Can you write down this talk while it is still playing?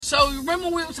So remember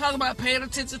we were talking about paying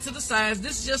attention to the signs.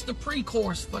 This is just the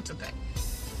pre-course for today.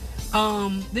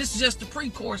 This is just the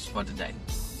pre-course for today.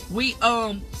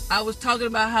 I was talking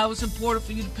about how it's important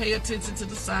for you to pay attention to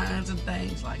the signs and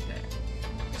things like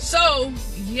that. So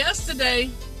yesterday,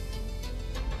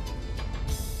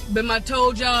 remember I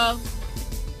told y'all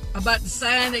about the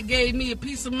sign that gave me a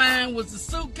peace of mind was the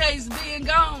suitcase being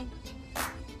gone.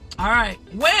 All right.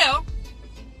 Well,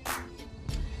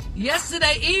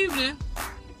 yesterday evening,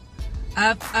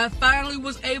 I finally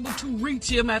was able to reach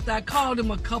him after I called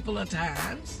him a couple of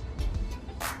times.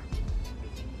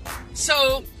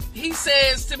 So he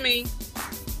says to me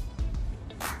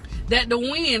that the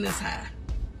wind is high.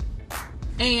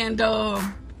 And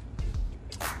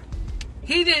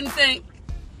he didn't think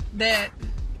that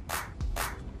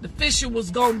the fishing was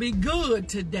going to be good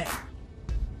today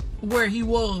where he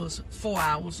was 4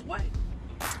 hours away.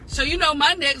 So,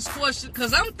 my next question,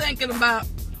 because I'm thinking about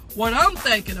what I'm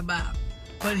thinking about,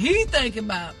 but he thinking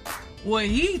about what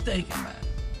he thinking about.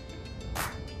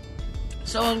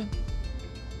 So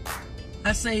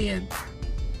I said,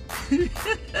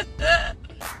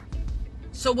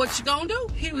 so what you gonna do?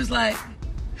 He was like,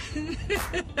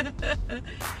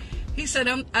 he said,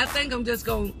 I think I'm just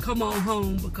gonna come on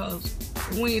home because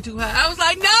the wind too high. I was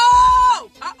like, no!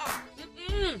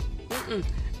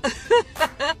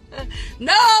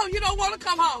 No, you don't want to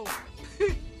come home.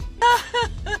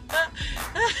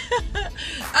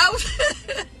 I was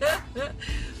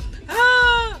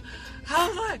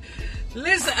like,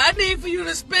 listen, I need for you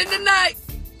to spend the night.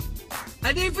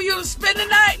 I need for you to spend the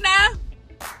night now.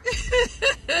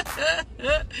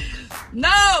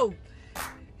 No.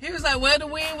 He was like, well, the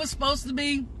wind was supposed to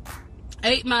be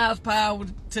 8 miles per hour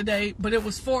today, but it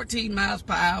was 14 miles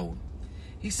per hour.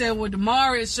 He said, well,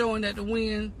 tomorrow is showing that the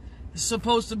wind is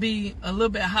supposed to be a little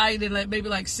bit higher than maybe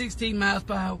 16 miles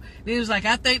per hour. Then he was like,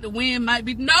 I think the wind might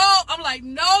be, no. I'm like,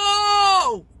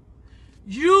 no.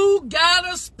 You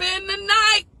gotta spend the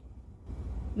night.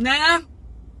 Now,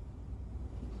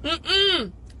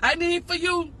 I need for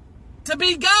you to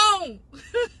be gone.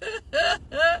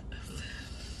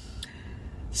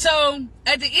 So,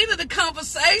 at the end of the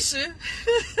conversation,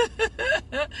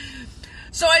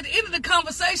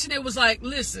 it was like,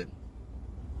 listen,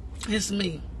 it's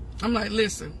me. I'm like,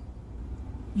 listen,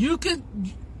 you could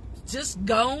just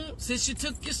go, since you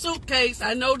took your suitcase.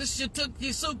 I noticed you took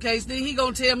your suitcase. Then he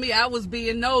gonna tell me I was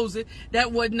being nosy.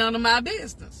 That wasn't none of my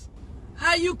business.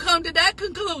 How you come to that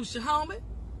conclusion, homie?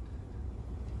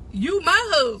 You my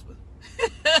husband.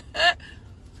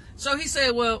 So he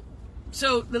said, well,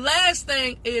 so the last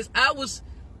thing is I was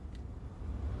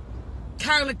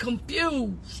kind of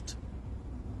confused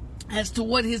as to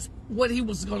what he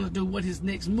was going to do, what his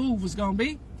next move was going to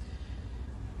be.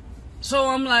 So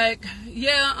I'm like,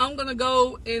 yeah, I'm going to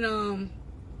go and,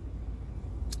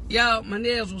 my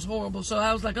nails was horrible. So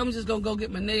I was like, I'm just going to go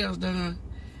get my nails done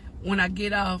when I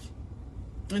get off.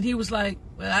 And he was like,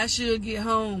 well, I should get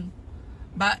home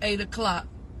by 8 o'clock.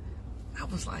 I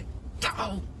was like,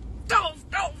 don't.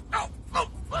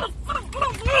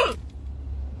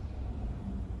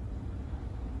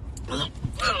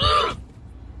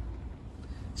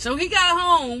 So he got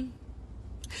home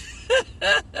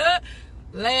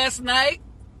last night,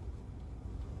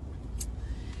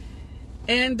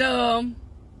 and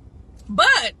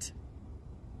but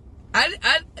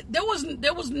there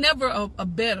was never a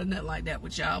bet or nothing like that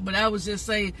with y'all. But I was just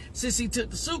saying, since he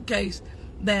took the suitcase,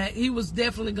 that he was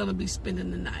definitely gonna be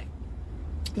spending the night.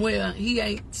 Well, he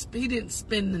didn't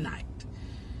spend the night.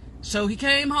 So he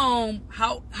came home.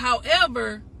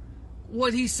 However,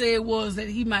 what he said was that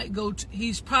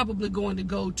he's probably going to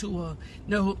go to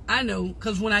I know,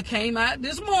 because when I came out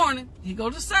this morning, he go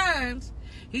to signs.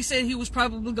 He said he was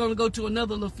probably going to go to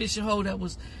another little fishing hole that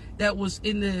was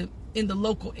in the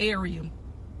local area.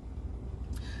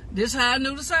 This how I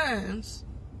knew the signs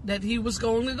that he was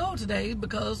going to go today,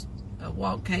 because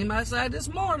I came outside this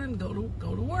morning, go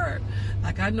to work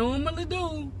like I normally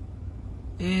do,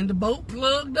 and the boat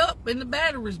plugged up and the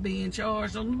batteries being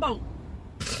charged on the boat.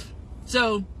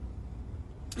 So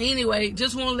anyway,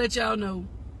 just want to let y'all know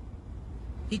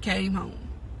he came home.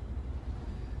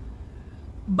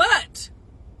 But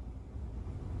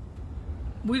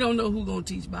we don't know who's going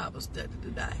to teach Bible study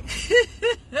today.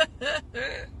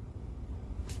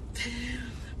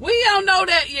 We don't know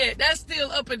that yet. That's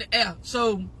still up in the air.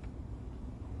 So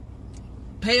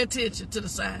pay attention to the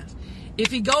signs.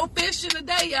 If he go fishing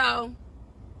today, y'all,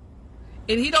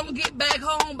 and he don't get back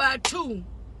home by 2,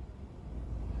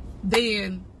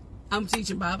 then I'm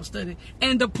teaching Bible study.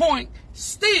 And the point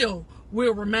still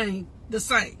will remain the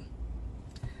same.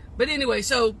 But anyway,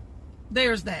 so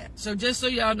there's that. So just so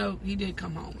y'all know, he did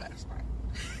come home last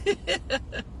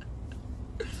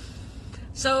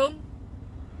So,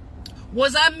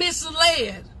 was I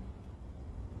misled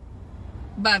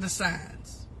by the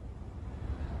signs?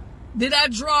 Did I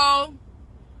draw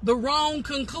the wrong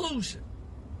conclusion?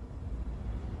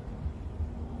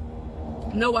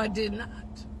 No, I did not.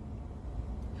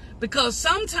 Because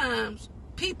sometimes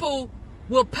people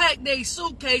will pack their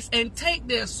suitcase and take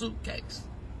their suitcase.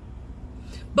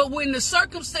 But when the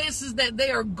circumstances that they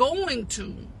are going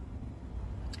to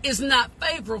is not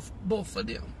favorable for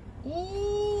them.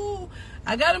 Ooh,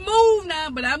 I gotta move now,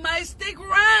 but I might stick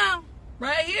around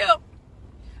right here.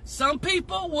 Some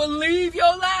people will leave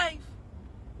your life.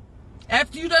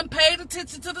 After you done paid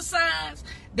attention to the signs,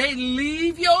 they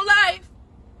leave your life.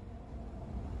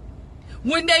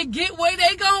 When they get where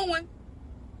they going,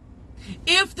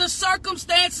 if the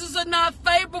circumstances are not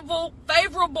favorable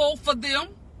for them,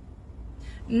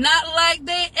 not like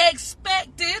they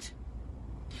expected,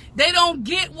 they don't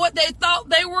get what they thought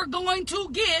they were going to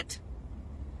get,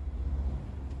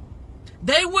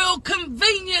 they will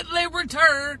conveniently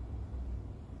return.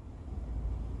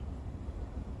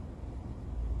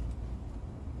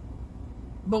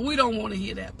 But we don't want to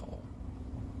hear that part.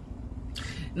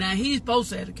 Now, he's supposed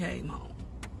to have came home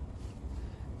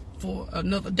for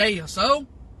another day or so.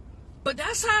 But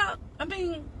that's how, I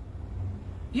mean,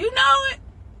 you know it.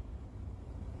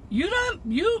 You done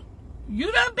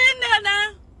been there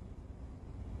now.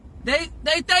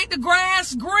 They think the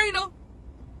grass greener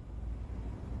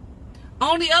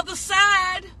on the other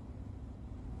side.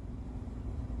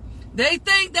 They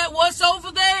think that what's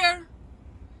over there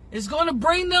is going to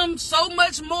bring them so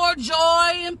much more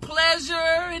joy and pleasure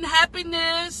and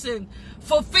happiness and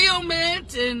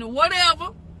fulfillment and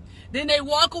whatever. Then they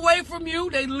walk away from you.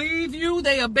 They leave you.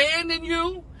 They abandon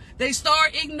you. They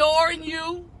start ignoring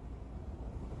you.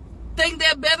 Think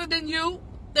they're better than you.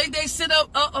 Think they sit up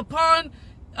on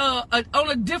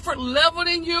a different level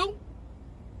than you.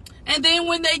 And then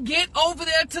when they get over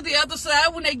there to the other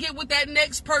side, when they get with that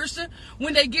next person,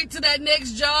 when they get to that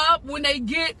next job, when they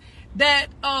get that,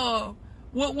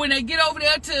 when they get over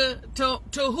there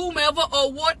to whomever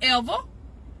or whatever,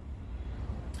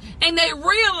 and they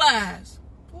realize,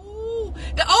 ooh,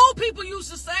 the old people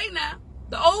used to say now,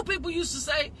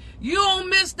 you don't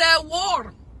miss that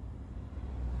water.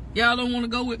 Y'all don't want to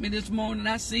go with me this morning.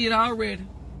 I see it already.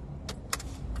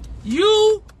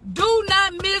 You do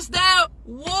not miss that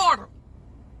water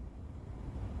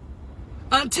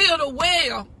until the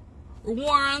well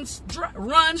runs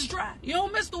dry. You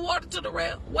don't miss the water till the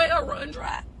well runs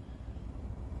dry.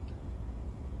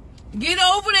 Get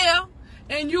over there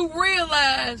and you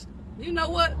realize, you know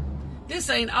what? This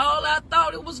ain't all I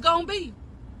thought it was going to be.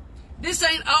 This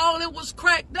ain't all it was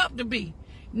cracked up to be.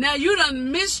 Now you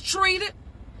done mistreated,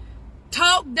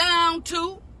 talked down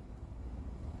to,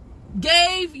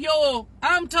 gave your,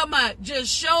 I'm talking about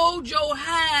just showed your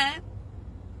hand,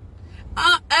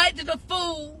 acted a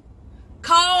fool,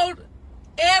 called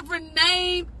every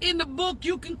name in the book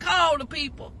you can call the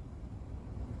people.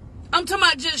 I'm talking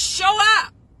about just show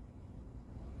out.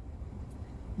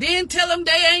 Then tell them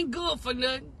they ain't good for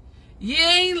nothing. You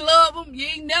ain't love them. You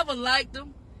ain't never liked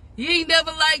them. You ain't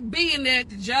never liked being there at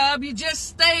the job. You just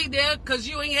stayed there because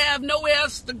you ain't have nowhere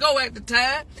else to go at the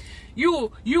time.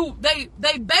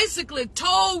 They basically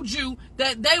told you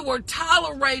that they were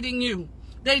tolerating you.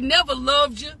 They never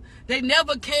loved you. They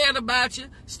never cared about you.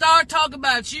 Start talking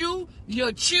about you,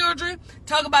 your children,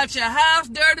 talk about your house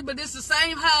dirty, but it's the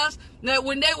same house that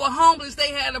when they were homeless,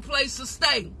 they had a place to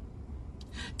stay.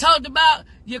 Talked about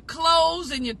your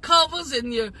clothes and your covers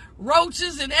and your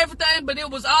roaches and everything, but it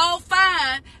was all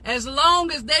fine as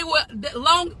long as they were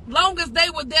long as they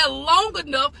were there long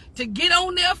enough to get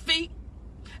on their feet.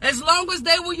 As long as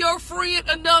they were your friend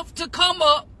enough to come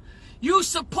up. You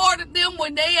supported them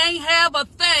when they ain't have a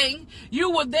thing.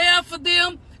 You were there for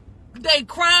them. They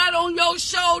cried on your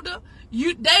shoulder.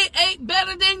 They ate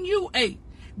better than you ate.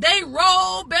 They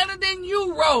rolled better than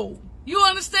you rolled. You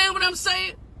understand what I'm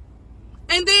saying?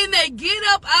 And then they get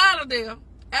up out of there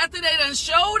after they done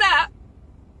showed out,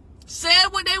 said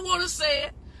what they want to say,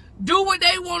 do what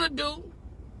they want to do,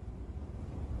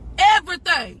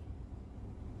 everything.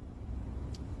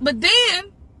 But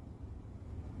then,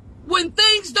 when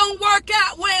things don't work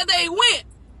out where they went,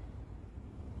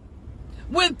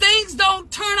 when things don't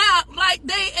turn out like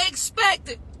they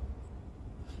expected,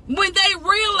 when they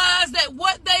realize that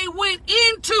what they went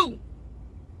into,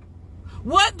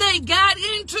 what they got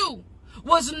into,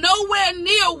 was nowhere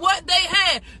near what they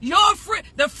had.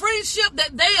 The friendship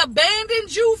that they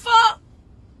abandoned you for,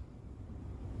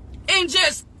 and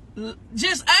just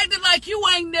acting like you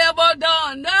ain't never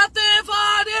done nothing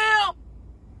for them.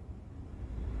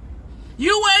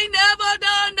 You ain't never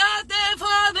done nothing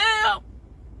for them.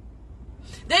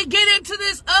 They get into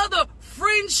this other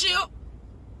friendship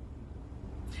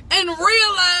and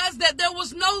realize that there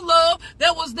was no love,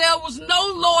 there was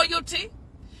no loyalty,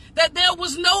 that there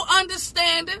was no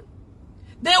understanding,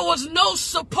 there was no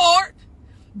support,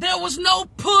 there was no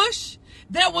push,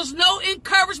 there was no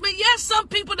encouragement. Yes, some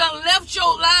people done left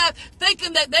your life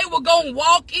thinking that they were going to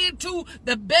walk into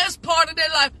the best part of their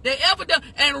life they ever done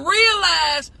and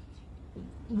realize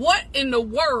what in the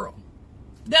world.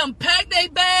 They unpacked their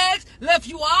bags, left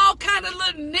you all kind of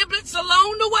little niblets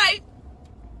along the way.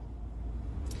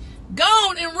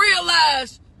 Gone and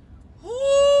realized,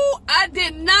 I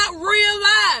did not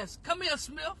realize. Come here,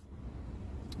 Smith.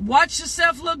 Watch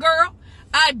yourself, little girl.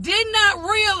 I did not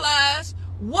realize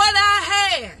what I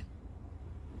had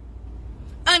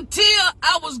until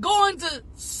I was going to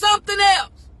something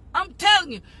else. I'm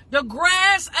telling you, the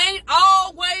grass ain't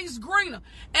always greener.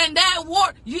 And that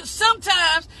water,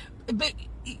 sometimes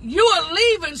you are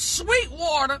leaving sweet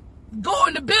water,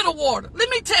 going to bitter water. Let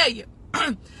me tell you,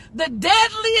 the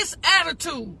deadliest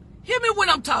attitude, hear me when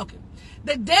I'm talking,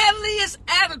 the deadliest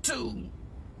attitude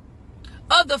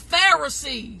of the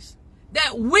Pharisees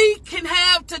that we can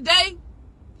have today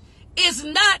is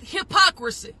not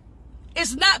hypocrisy.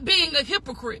 It's not being a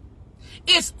hypocrite.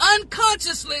 It's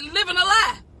unconsciously living a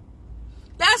lie.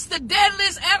 That's the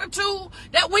deadliest attitude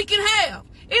that we can have.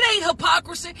 It ain't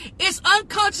hypocrisy. It's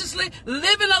unconsciously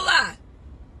living a lie.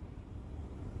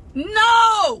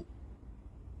 No.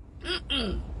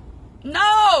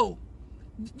 No.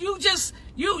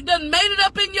 You done made it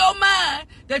up in your mind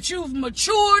that you've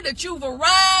matured, that you've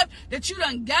arrived, that you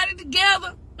done got it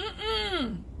together.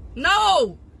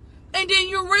 No. And then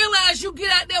you realize you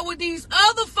get out there with these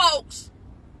other folks.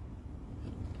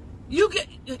 You get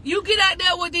out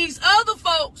there with these other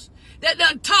folks that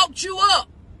done talked you up.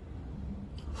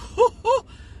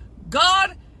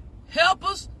 God help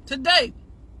us today.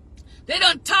 They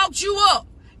done talked you up.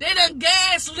 They done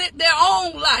gaslit their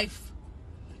own life.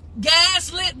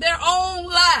 Gaslit their own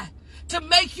lie to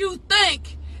make you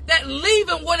think that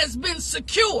leaving what has been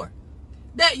secure,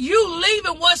 that you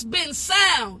leaving what's been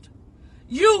sound,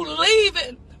 you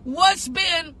leaving what's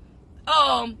been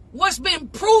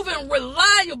proven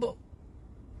reliable.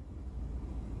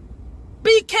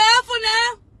 Be careful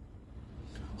now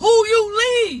who you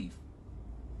leave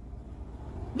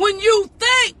when you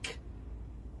think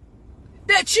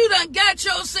that you done got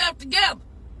yourself together.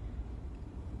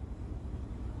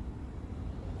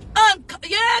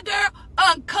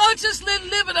 Unconsciously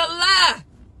living a lie.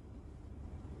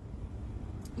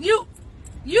 You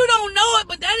don't know it,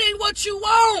 but that ain't what you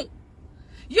want.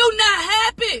 You're not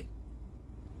happy.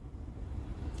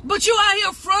 But you out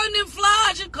here fronting and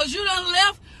flogging because you done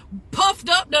left puffed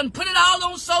up, done put it all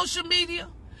on social media,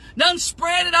 done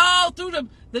spread it all through the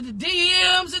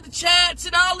DMs and the chats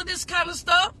and all of this kind of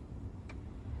stuff.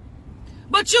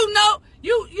 But you know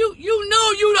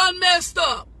you done messed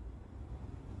up.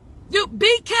 You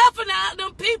be careful now,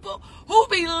 them people who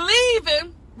be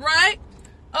leaving, right?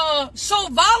 So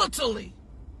volatilely.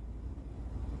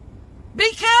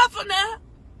 Be careful now.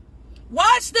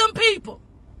 Watch them people.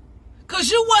 Because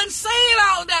you wasn't saying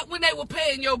all of that when they were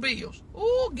paying your bills.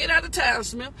 Ooh, get out of town,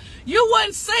 Smith. You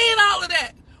wasn't saying all of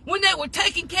that when they were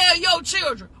taking care of your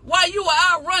children while you were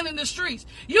out running the streets.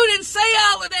 You didn't say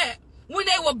all of that when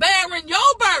they were bearing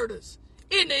your burdens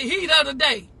in the heat of the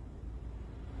day.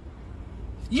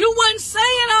 You wasn't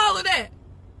saying all of that.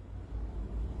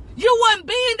 You wasn't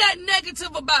being that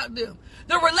negative about them.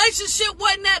 The relationship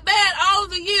wasn't that bad all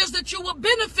of the years that you were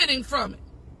benefiting from it.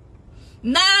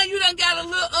 Now you done got a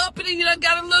little uppity, you done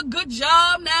got a little good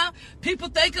job now. People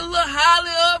think a little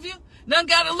highly of you. Done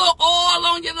got a little oil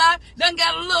on your life. Done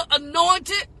got a little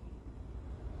anointed.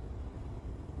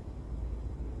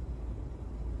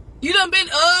 You done been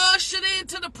ushered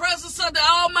into the presence of the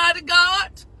Almighty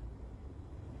God.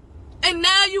 And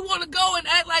now you want to go and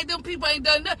act like them people ain't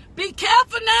done nothing. Be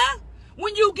careful now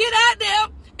when you get out there.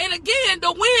 And again,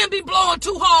 the wind be blowing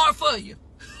too hard for you.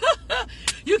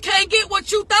 You can't get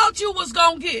what you thought you was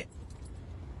going to get.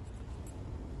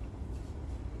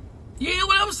 You hear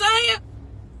what I'm saying?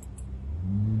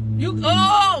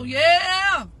 Oh,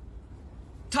 yeah.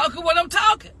 Talking what I'm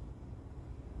talking.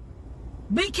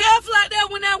 Be careful out there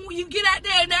when you get out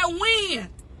there and that wind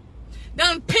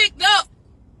done picked up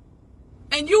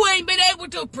and you ain't been able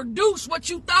to produce what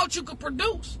you thought you could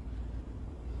produce.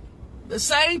 The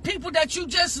same people that you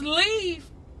just leave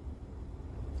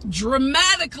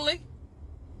dramatically.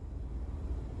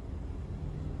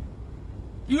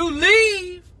 You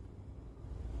leave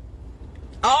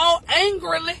all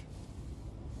angrily.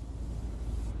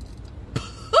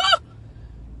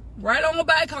 right on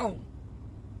back home.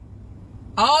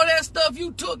 All that stuff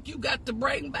you took, you got to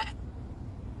bring back.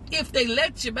 If they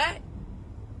let you back.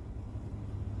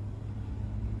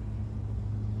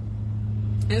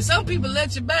 And some people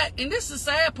let you back, and this is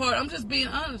the sad part, I'm just being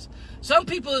honest. Some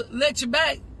people let you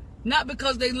back not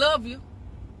because they love you.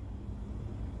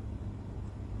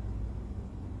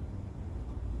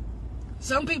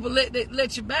 Some people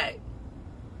let you back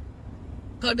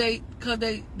because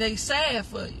they sad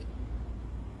for you.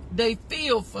 They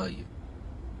feel for you.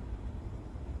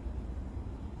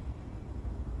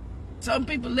 Some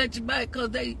people let you back because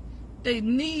they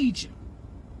need you.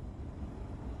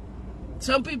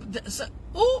 Some people,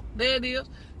 oh, there it is.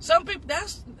 Some people,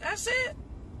 that's it.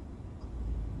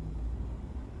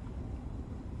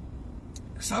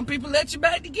 Some people let you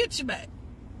back to get you back.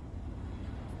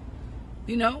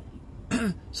 You know,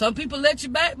 some people let you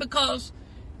back because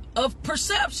of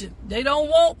perception. They don't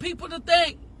want people to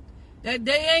think that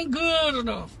they ain't good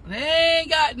enough. They ain't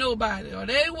got nobody, or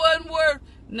they wasn't worth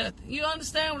nothing. You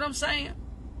understand what I'm saying?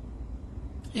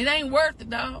 It ain't worth it,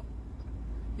 dog.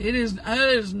 It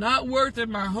is not worth it,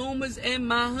 my homies and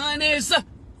my honeys.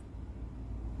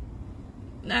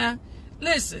 Now,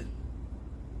 listen.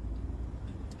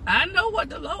 I know what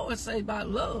the Lord say about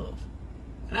love.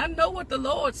 And I know what the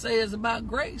Lord says about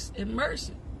grace and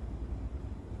mercy.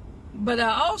 But I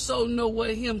also know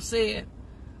what him said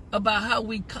about how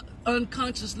we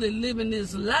unconsciously live in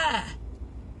this lie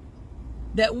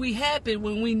that we happy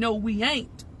when we know we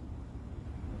ain't.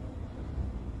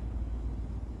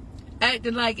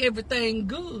 Acting like everything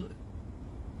good.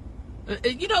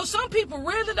 You know, some people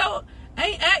really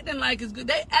ain't acting like it's good.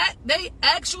 They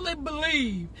actually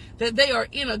believe that they are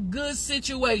in a good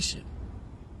situation.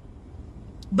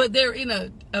 But they're in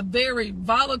a very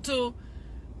volatile,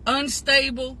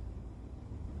 unstable,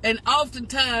 and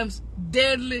oftentimes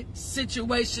deadly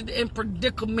situation and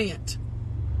predicament.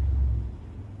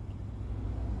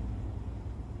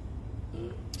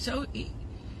 So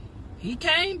he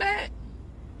came back.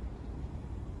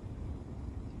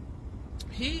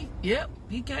 He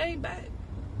came back.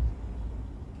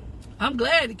 I'm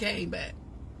glad he came back.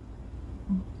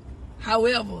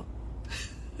 However,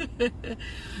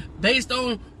 based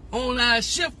on our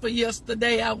shift for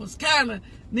yesterday, I was kind of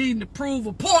needing to prove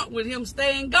a point with him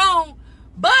staying gone,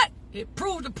 but it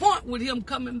proved a point with him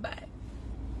coming back.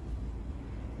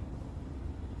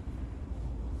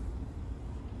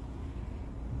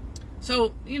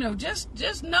 So, you know,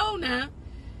 just know now.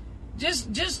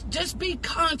 Just be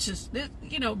conscious.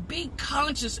 You know, be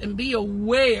conscious and be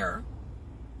aware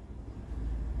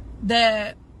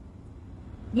that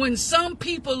when some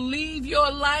people leave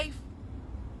your life,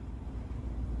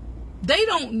 they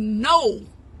don't know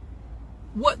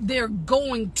what they're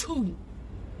going to.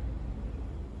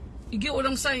 You get what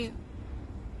I'm saying?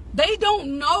 They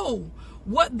don't know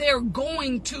what they're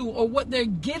going to or what they're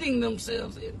getting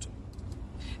themselves into.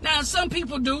 Now, some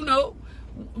people do know.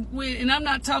 And I'm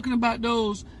not talking about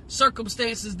those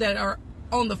circumstances that are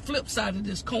on the flip side of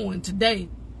this coin today.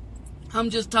 I'm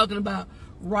just talking about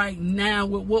right now.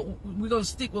 With what we're going to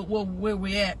stick with where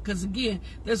we're at, because again,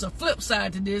 there's a flip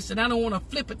side to this, and I don't want to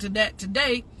flip it to that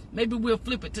today. Maybe we'll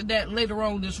flip it to that later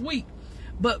on this week.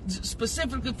 But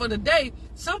specifically for today,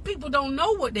 some people don't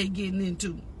know what they're getting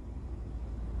into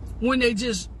when they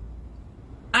just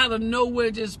out of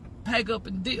nowhere just pack up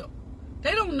and dip.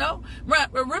 They don't know. Right?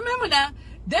 Remember now,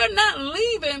 they're not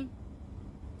leaving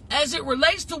as it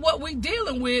relates to what we're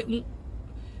dealing with.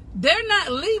 They're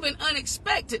not leaving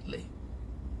unexpectedly.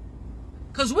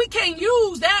 Because we can't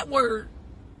use that word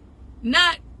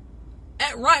not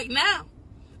at right now.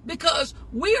 Because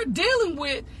we're dealing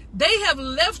with, they have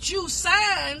left you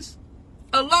signs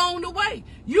along the way.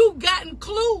 You've gotten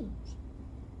clues.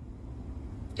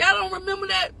 Y'all don't remember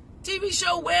that TV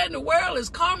show, Where in the World is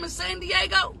Carmen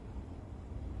Sandiego?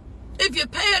 If you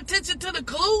pay attention to the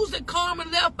clues that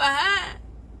Carmen left behind,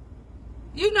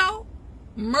 you know,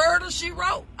 Murder, She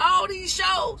Wrote, all these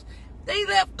shows, they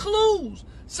left clues.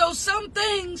 So some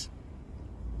things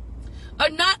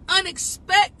are not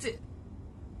unexpected.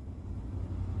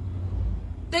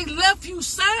 They left you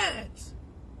signs.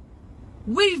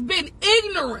 We've been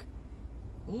ignorant.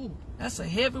 Ooh, that's a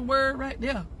heavy word right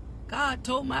there. God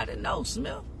told me I didn't know,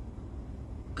 Smith.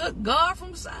 Good God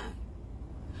from Zion.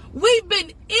 We've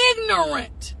been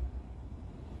ignorant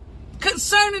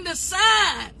concerning the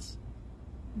signs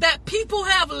that people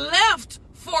have left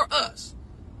for us.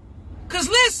 Because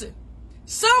listen,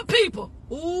 some people,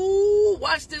 ooh,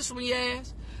 watch this one,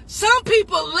 yes. Some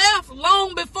people left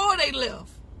long before they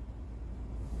left.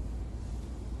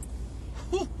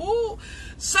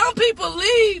 Some people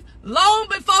leave long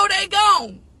before they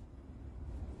gone.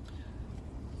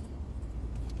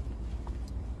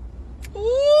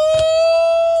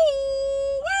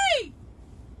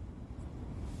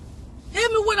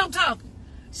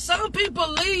 people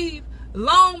leave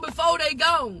long before they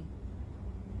gone.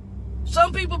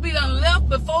 Some people be done left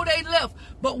before they left.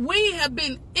 But we have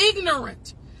been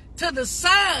ignorant to the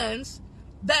signs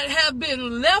that have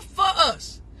been left for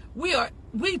us. We are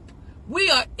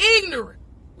ignorant.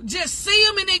 Just see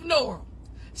them and ignore them.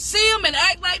 See them and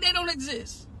act like they don't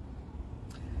exist.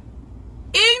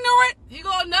 Ignorant. Here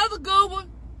go another good one,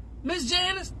 Miss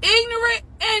Janice. Ignorant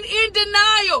and in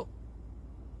denial.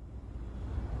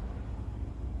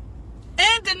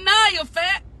 And denial,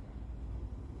 fat.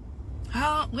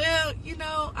 Well, you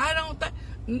know, I don't think.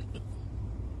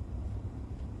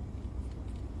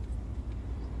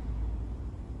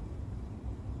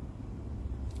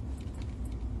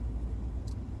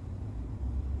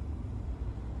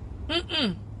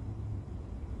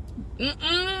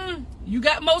 You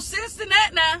got more sense than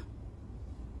that now.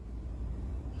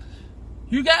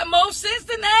 You got more sense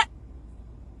than that.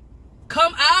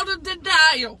 Come out of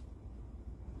denial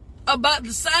about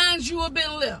the signs you have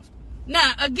been left.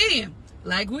 Now, again,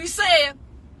 like we said,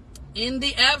 in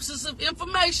the absence of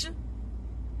information,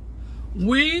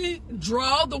 we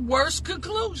draw the worst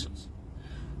conclusions.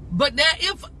 But that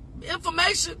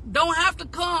information don't have to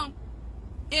come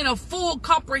in a full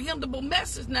comprehensible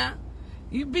message now.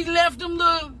 You be left them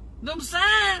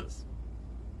signs.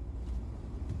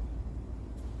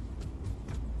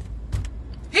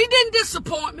 He didn't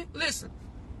disappoint me. Listen,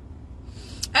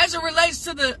 as it relates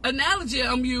to the analogy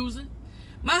I'm using,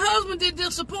 my husband didn't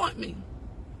disappoint me.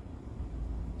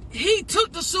 He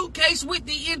took the suitcase with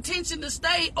the intention to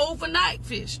stay overnight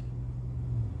fishing.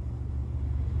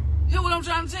 Hear what I'm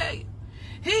trying to tell you?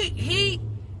 He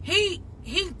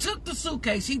took the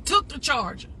suitcase. He took the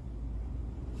charger.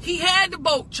 He had the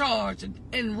boat charged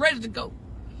and ready to go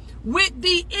with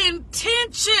the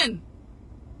intention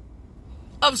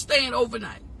of staying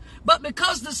overnight. But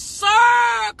because the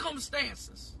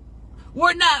circumstances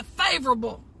were not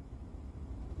favorable,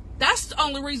 that's the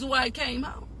only reason why he came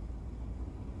home.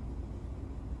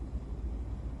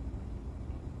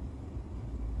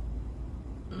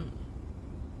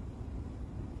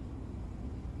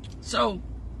 So,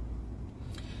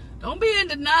 don't be in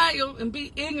denial and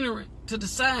be ignorant to the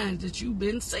signs that you've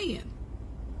been seeing.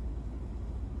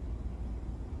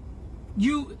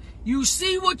 You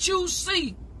see what you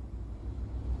see.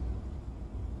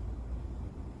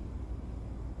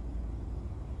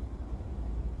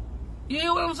 You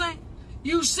hear what I'm saying?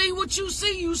 You see what you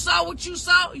see. You saw what you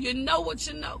saw. You know what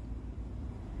you know.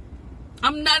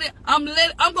 I'm gonna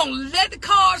let the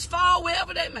cards fall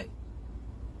wherever they may.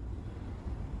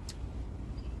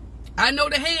 I know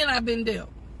the hand I've been dealt.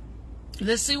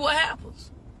 Let's see what happens.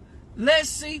 Let's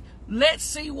see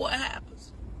what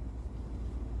happens.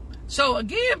 So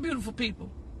again, beautiful people,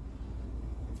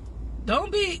 don't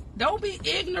be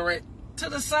ignorant to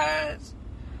the signs.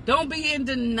 Don't be in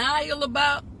denial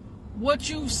about what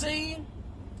you've seen.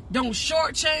 Don't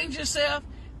shortchange yourself.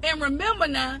 And remember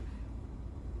now,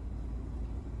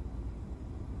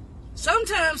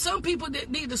 sometimes some people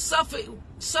that need to suffer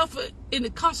in the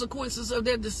consequences of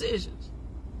their decisions.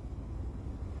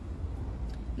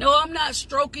 No, I'm not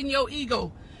stroking your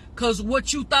ego because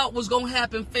what you thought was going to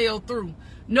happen fell through.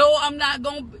 No, I'm not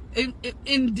going to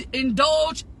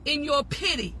indulge in your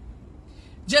pity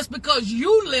just because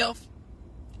you left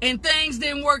and things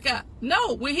didn't work out.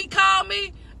 No, when he called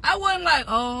me, I wasn't like,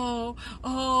 I'm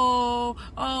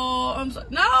sorry.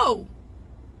 No.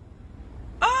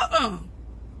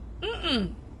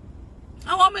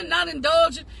 I'm not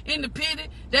indulging in the pity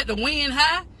that the wind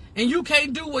high and you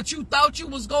can't do what you thought you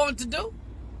was going to do.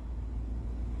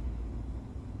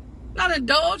 Not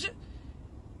indulging.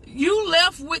 You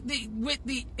left with the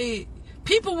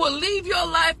people will leave your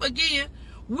life again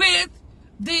with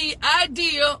the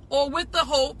idea or with the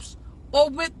hopes or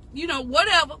with,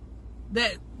 whatever,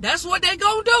 that's what they're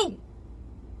going to do.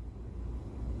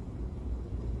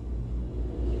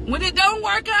 When it don't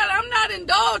work out, I'm not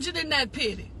indulging in that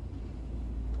pity.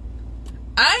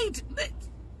 I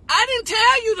didn't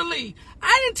tell you to leave.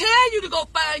 I didn't tell you to go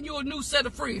find you a new set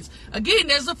of friends. Again,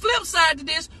 there's a flip side to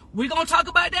this. We're going to talk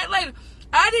about that later.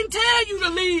 I didn't tell you to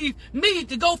leave me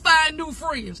to go find new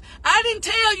friends. I didn't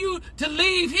tell you to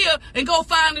leave here and go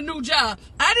find a new job.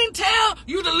 I didn't tell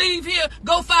you to leave here,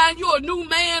 go find you a new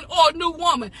man or a new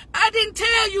woman. I didn't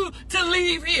tell you to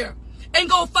leave here and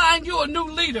go find you a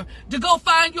new leader, to go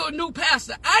find you a new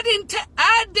pastor. I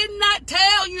did not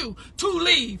tell you to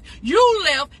leave. You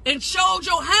left and showed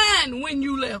your hand when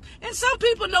you left. And some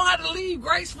people know how to leave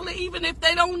gracefully even if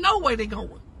they don't know where they're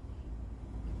going.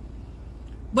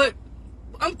 But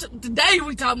today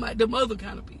we talking about them other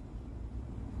kind of people.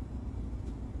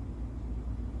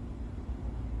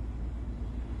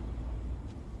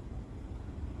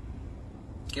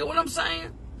 Get what I'm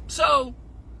saying? So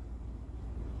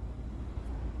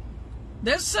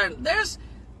there's certain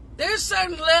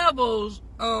levels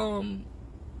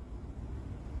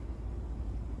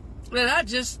that I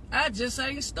just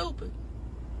ain't stupid.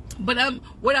 But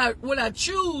what I've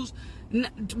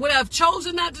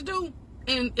chosen not to do,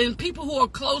 and people who are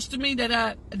close to me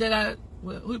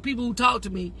people who talk to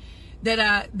me that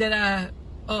I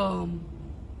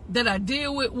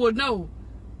deal with will know,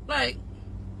 like,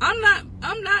 I'm not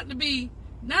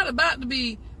about to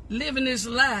be living this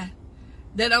lie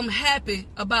that I'm happy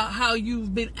about how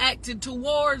you've been acting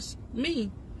towards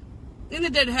me. And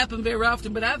it doesn't happen very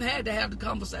often, but I've had to have the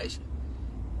conversation.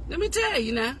 Let me tell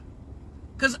you now,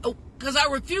 because I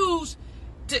refuse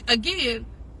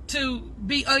to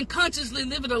be unconsciously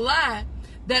living a lie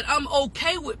that I'm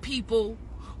okay with people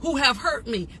who have hurt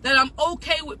me, that I'm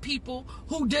okay with people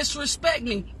who disrespect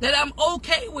me, that I'm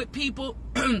okay with people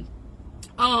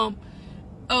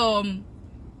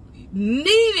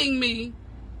needing me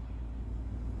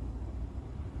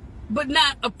but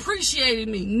not appreciating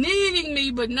me, needing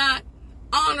me but not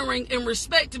honoring and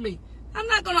respecting me. I'm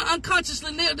not going to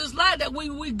unconsciously live this lie that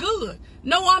we good.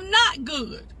 No, I'm not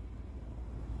good.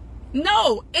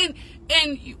 No, and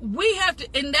we have to,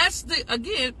 and that's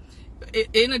again,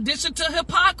 in addition to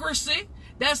hypocrisy,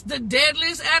 that's the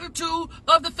deadliest attitude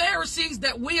of the Pharisees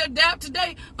that we adapt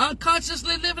today,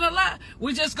 unconsciously living a lie.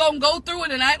 We just gonna go through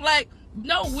it and act like,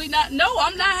 no, I'm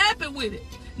not happy with it.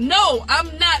 No,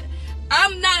 I'm not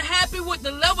happy with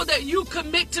the level that you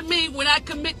commit to me when I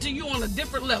commit to you on a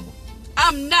different level.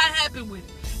 I'm not happy with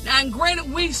it. Now, and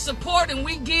granted, we support and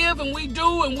we give and we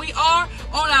do and we are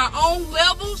on our own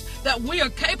levels that we are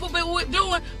capable with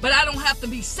doing, but I don't have to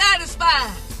be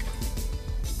satisfied.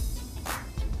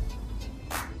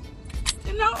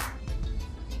 You know,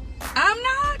 I'm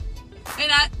not.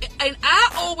 And I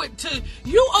owe it to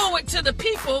you. Owe it to the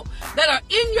people that are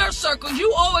in your circle.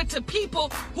 You owe it to people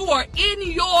who are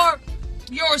in your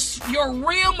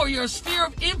realm or your sphere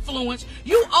of influence.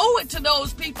 You owe it to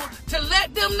those people to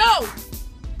let them know,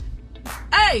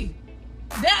 hey,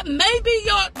 that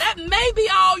may be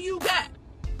all you got,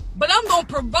 but I'm gonna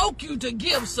provoke you to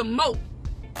give some more.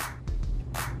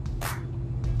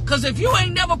 Because if you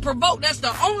ain't never provoked, that's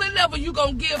the only level you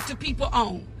gonna give to people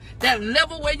on. That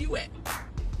level where you at.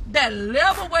 That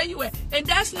level where you at. And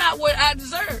that's not what I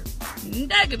deserve.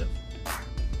 Negative.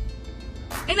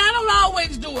 And I don't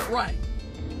always do it right.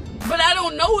 But I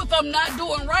don't know if I'm not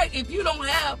doing right if you don't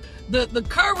have the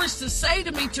courage to say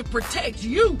to me to protect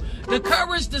you. The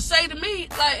courage to say to me,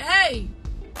 like, hey,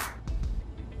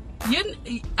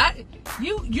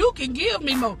 you can give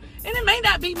me more. And it may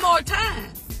not be more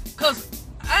time. Because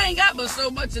I ain't got but so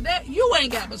much of that. You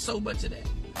ain't got but so much of that.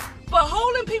 But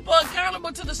holding people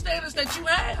accountable to the standards that you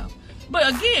have. But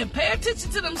again, pay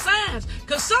attention to them signs.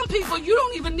 Because some people, you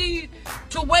don't even need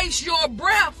to waste your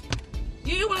breath.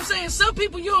 You hear what I'm saying? Some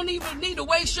people you don't even need to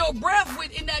waste your breath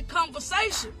with in that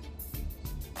conversation.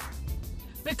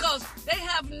 Because they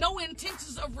have no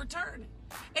intentions of returning.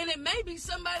 And it may be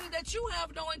somebody that you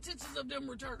have no intentions of them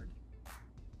returning.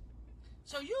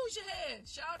 So use your head,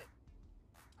 shout it.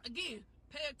 Again,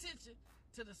 pay attention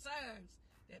to the signs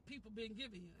that people been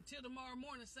giving you. Until tomorrow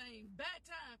morning, same bat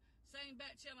time, same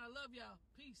bat channel. I love y'all.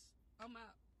 Peace. I'm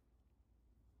out.